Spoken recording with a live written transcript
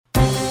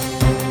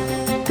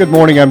Good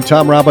morning, I'm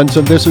Tom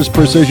Robinson. This is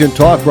Precision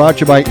Talk, brought to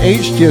you by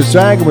HTS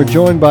Ag, and we're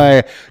joined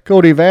by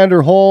Cody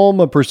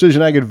Vanderholm, a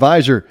Precision Ag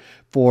advisor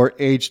for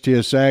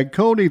HTS Ag.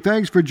 Cody,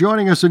 thanks for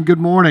joining us, and good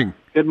morning.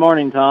 Good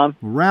morning, Tom.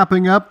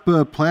 Wrapping up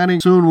planning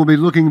soon, we'll be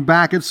looking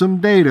back at some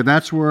data.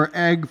 That's where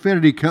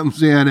AgFinity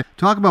comes in.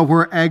 Talk about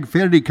where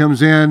AgFinity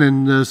comes in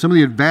and some of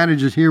the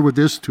advantages here with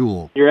this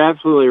tool. You're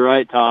absolutely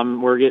right,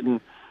 Tom. We're getting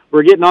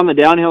on the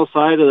downhill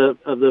side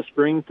of the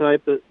spring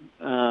type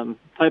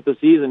of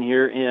season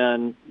here,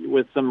 and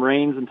with some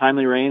rains and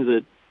timely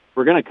rains,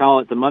 we're going to call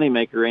it the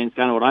moneymaker rains,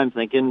 kind of what I'm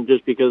thinking,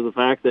 just because of the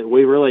fact that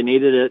we really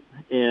needed it,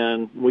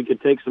 and we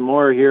could take some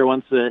more here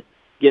once it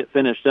get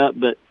finished up.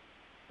 But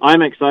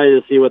I'm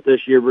excited to see what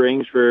this year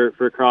brings for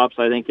crops.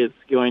 I think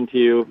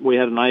we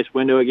had a nice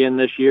window again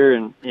this year,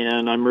 and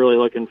I'm really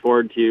looking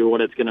forward to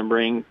what it's going to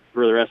bring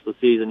for the rest of the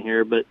season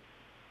here. But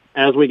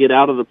as we get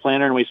out of the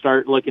planter and we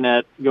start looking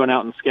at going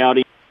out and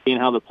scouting, seeing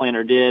how the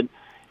planter did,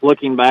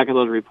 looking back at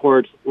those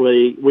reports,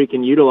 we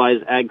can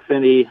utilize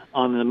AgFinity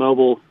on the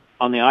mobile,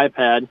 on the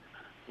iPad,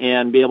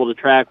 and be able to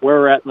track where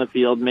we're at in the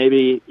field.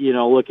 Maybe,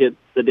 look at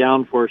the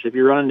downforce. If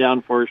you're running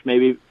downforce,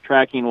 maybe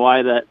tracking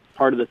why that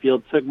part of the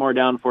field took more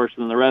downforce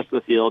than the rest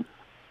of the field.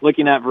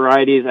 Looking at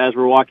varieties as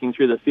we're walking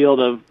through the field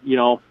of,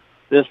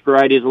 this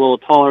variety is a little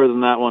taller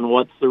than that one.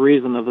 What's the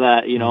reason of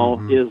that?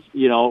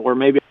 Or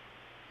maybe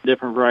a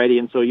different variety.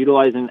 And so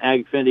utilizing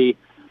AgFinity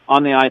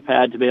on the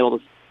iPad to be able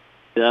to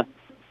see that.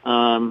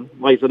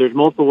 Like I said, there's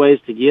multiple ways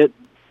to get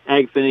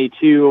AgFinity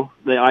to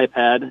the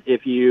iPad.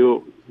 If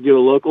you do a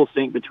local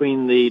sync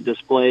between the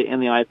display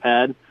and the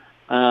iPad,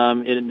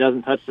 it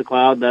doesn't touch the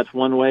cloud. That's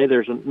one way.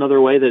 There's another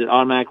way that it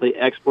automatically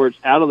exports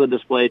out of the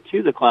display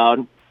to the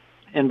cloud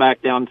and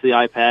back down to the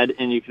iPad,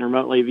 and you can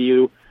remotely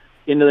view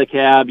into the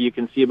cab. You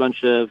can see a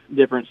bunch of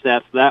different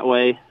stats that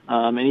way,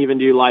 and even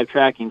do live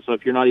tracking. So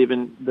if you're not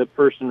even the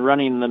person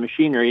running the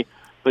machinery,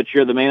 but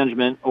you're the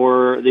management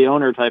or the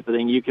owner type of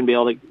thing, you can be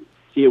able to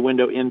see a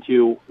window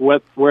into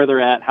where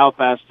they're at, how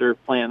fast they're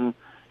planting,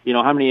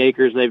 how many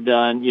acres they've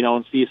done,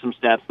 and see some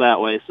stats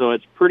that way. So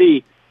it's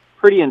pretty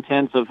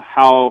intense of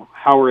how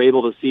we're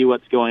able to see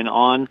what's going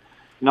on,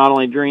 not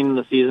only during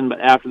the season, but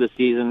after the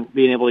season,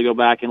 being able to go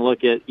back and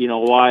look at,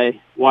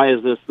 why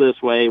is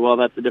this way? Well,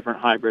 that's a different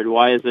hybrid.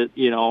 Why is it,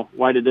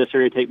 why did this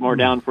area take more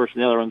downforce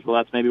than the other ones? Well,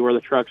 that's maybe where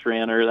the trucks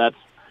ran, or that's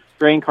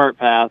grain cart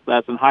path,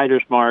 that's in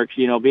hydrous marks,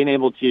 being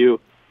able to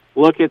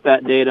look at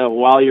that data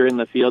while you're in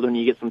the field when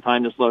you get some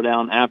time to slow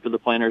down after the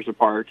planters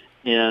apart.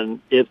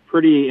 And it's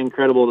pretty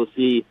incredible to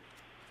see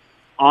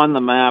on the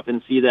map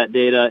and see that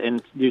data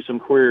and do some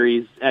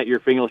queries at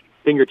your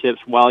fingertips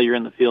while you're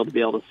in the field to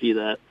be able to see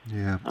that.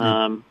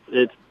 Yeah.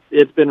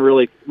 It's been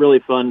really, really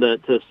fun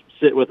to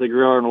sit with the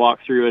grower and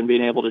walk through and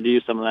being able to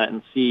do some of that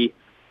and see,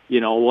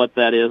 what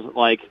that is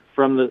like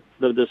from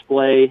the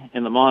display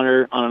and the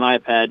monitor on an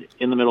iPad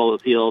in the middle of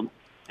the field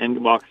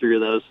and walk through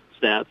those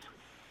stats.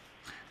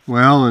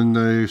 Well, and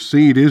the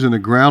seed is in the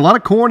ground. A lot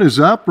of corn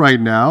is up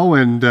right now,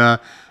 and a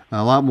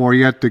lot more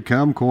yet to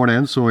come, corn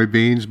and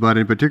soybeans, but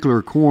in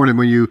particular corn. And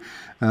when you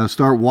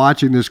start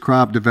watching this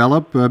crop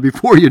develop,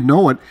 before you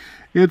know it,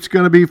 it's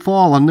going to be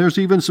fall. And there's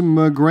even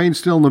some grain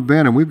still in the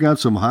bin, and we've got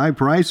some high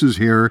prices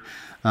here.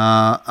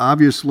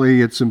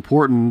 Obviously, it's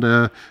important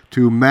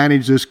to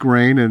manage this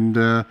grain,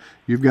 and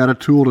you've got a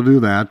tool to do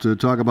that, to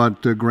talk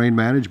about grain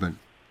management.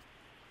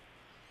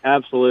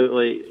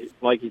 Absolutely.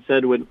 Like you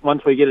said,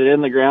 once we get it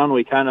in the ground,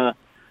 we kind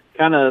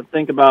of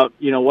think about,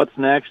 what's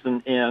next,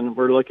 and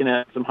we're looking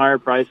at some higher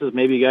prices.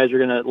 Maybe you guys are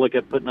going to look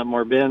at putting up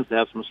more bins to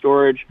have some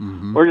storage,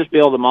 or just be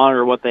able to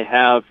monitor what they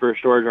have for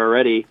storage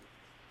already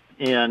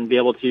and be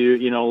able to,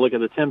 look at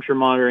the temperature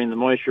monitoring, the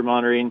moisture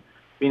monitoring,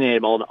 being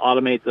able to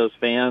automate those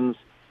fans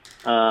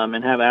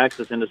and have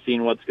access into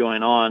seeing what's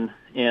going on.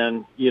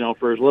 And,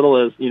 for as little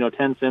as,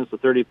 10 cents to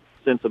 30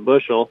 cents a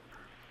bushel,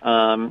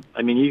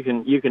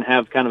 you can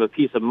have kind of a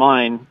peace of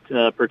mind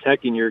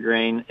protecting your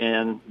grain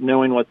and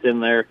knowing what's in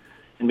there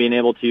and being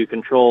able to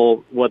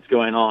control what's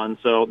going on.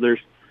 So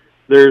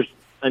there's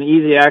an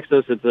easy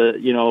access. It's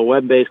a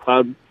web-based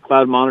cloud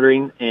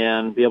monitoring,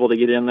 and be able to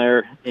get in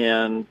there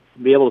and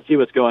be able to see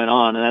what's going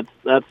on. And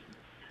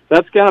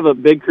that's kind of a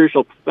big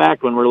crucial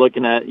fact when we're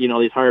looking at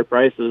these higher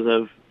prices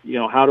of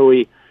how do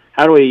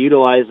we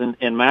utilize and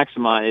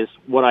maximize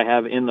what I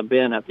have in the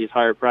bin at these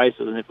higher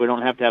prices? And if we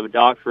don't have to have a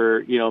dock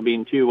for,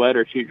 being too wet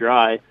or too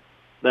dry,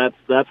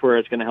 that's where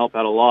it's going to help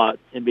out a lot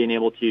in being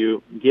able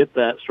to get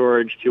that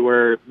storage to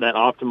where that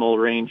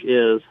optimal range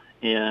is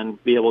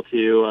and be able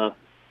to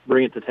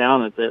bring it to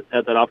town at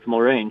that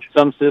optimal range.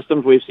 Some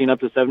systems we've seen up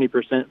to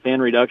 70%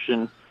 fan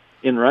reduction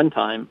in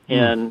runtime,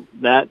 and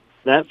that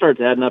starts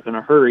adding up in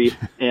a hurry.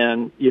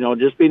 And,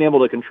 just being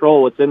able to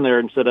control what's in there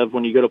instead of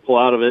when you go to pull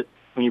out of it,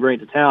 when you bring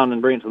it to town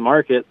and bring it to the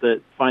market,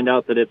 that find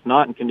out that it's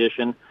not in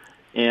condition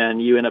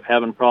and you end up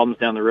having problems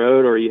down the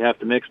road, or you have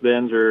to mix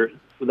bins, or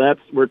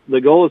that's where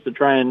the goal is to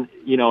try and,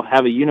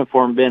 have a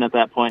uniform bin at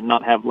that point and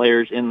not have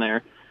layers in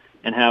there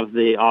and have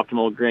the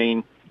optimal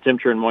grain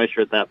temperature and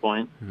moisture at that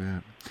point. Yeah.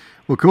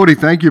 Well, Cody,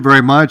 thank you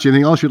very much.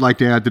 Anything else you'd like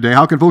to add today?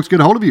 How can folks get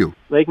a hold of you?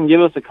 They can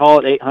give us a call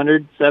at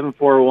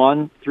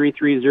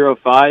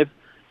 800-741-3305.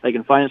 They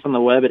can find us on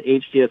the web at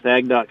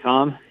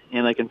htsag.com,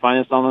 and they can find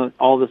us on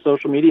all the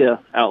social media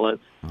outlets.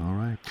 All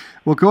right.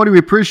 Well, Cody, we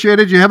appreciate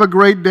it. You have a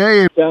great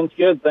day. Sounds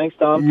good. Thanks,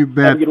 Tom. You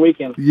bet. Have a good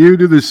weekend. You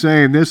do the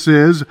same. This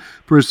is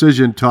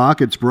Precision Talk.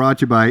 It's brought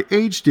to you by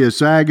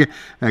HDSAG.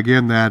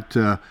 Again,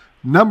 that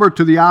number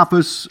to the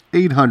office,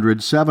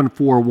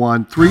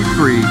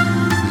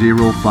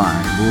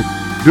 800-741-3305. We'll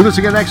do this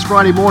again next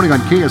Friday morning on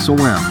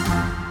KSOM.